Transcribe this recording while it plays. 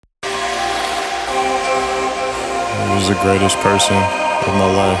was the greatest person of my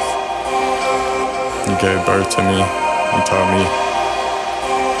life. You gave birth to me. You taught me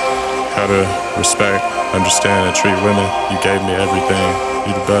how to respect, understand, and treat women. You gave me everything.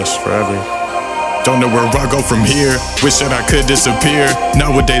 You the best forever. Don't know where I go from here. Wish that I could disappear.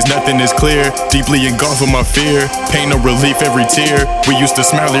 Nowadays nothing is clear. Deeply engulfed with my fear. Pain no relief, every tear. We used to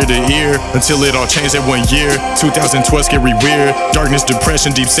smile ear to ear until it all changed that one year. 2012 scary weird. Darkness, depression,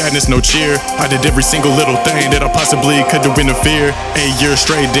 deep sadness, no cheer. I did every single little thing that I possibly could to interfere. 8 years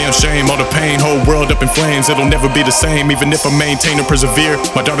straight, damn shame. All the pain, whole world up in flames. It'll never be the same, even if I maintain and persevere.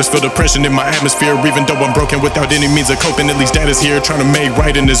 My daughters feel depression in my atmosphere. Even though I'm broken without any means of coping, at least dad is here trying to make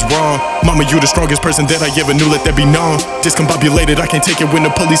right in this wrong. Mama, you the strongest person that I ever knew, let that be known. Discombobulated, I can't take it when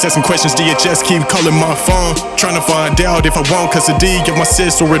the police asking questions. DHS keep calling my phone, trying to find out if I want custody of my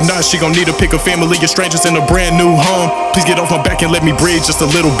sis or not. She gon' need to pick a family of strangers in a brand new home. Please get off my back and let me breathe just a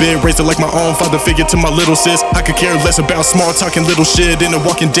little bit. Raise it like my own father figure to my little sis. I could care less about small talking little shit in a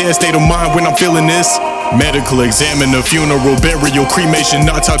walking dead state of mind when I'm feeling this. Medical examiner, funeral, burial, cremation,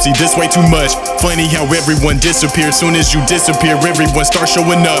 autopsy, this way too much. Funny how everyone disappears. Soon as you disappear, everyone starts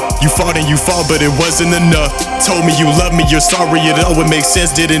showing up. You fought and you fought, but it wasn't enough. Told me you love me, you're sorry, it all would make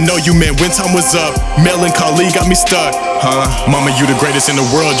sense. Didn't know you meant when time was up. Melancholy got me stuck. Mama, you the greatest in the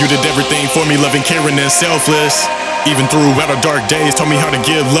world. You did everything for me, loving, caring, and selfless. Even throughout our dark days, taught me how to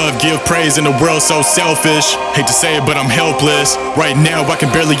give love, give praise in a world so selfish. Hate to say it, but I'm helpless. Right now, I can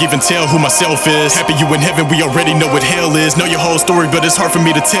barely even tell who myself is. Happy you in heaven, we already know what hell is. Know your whole story, but it's hard for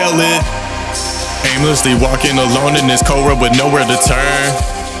me to tell it. Aimlessly walking alone in this cold world with nowhere to turn.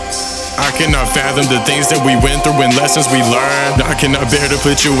 I cannot fathom the things that we went through and lessons we learned. I cannot bear to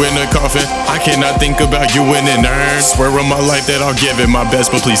put you in a coffin. I cannot think about you in an urn. Swear on my life that I'll give it my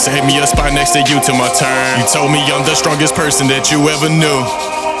best, but please save me a spot next to you till my turn. You told me I'm the strongest person that you ever knew.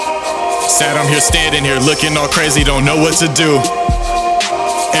 Sad I'm here standing here looking all crazy, don't know what to do.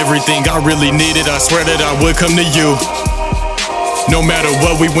 Everything I really needed, I swear that I would come to you. No matter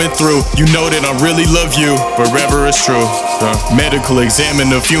what we went through, you know that I really love you. Forever it's true. Medical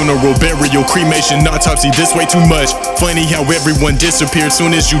examiner, funeral, burial, cremation, autopsy, this way too much. Funny how everyone disappears.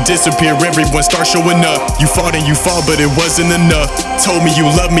 Soon as you disappear, everyone starts showing up. You fought and you fought, but it wasn't enough. Told me you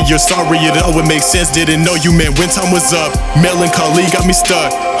love me, you're sorry, it all would make sense. Didn't know you meant when time was up. Melancholy got me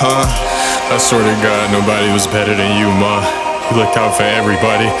stuck. I swear to God, nobody was better than you, Ma. You looked out for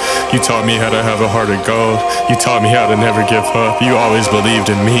everybody. You taught me how to have a heart of gold. You taught me how to never give up. You always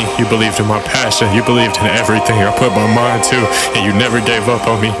believed in me. You believed in my passion. You believed in everything I put my mind to. And you never gave up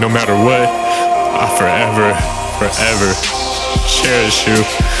on me, no matter what. I forever cherish you.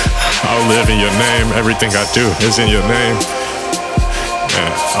 I'll live in your name. Everything I do is in your name.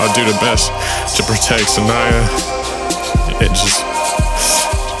 And I'll do the best to protect Sanaya. And just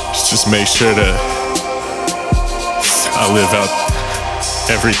make sure that I live out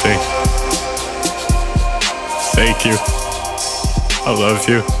everything. Thank you. I love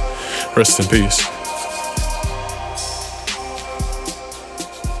you. Rest in peace.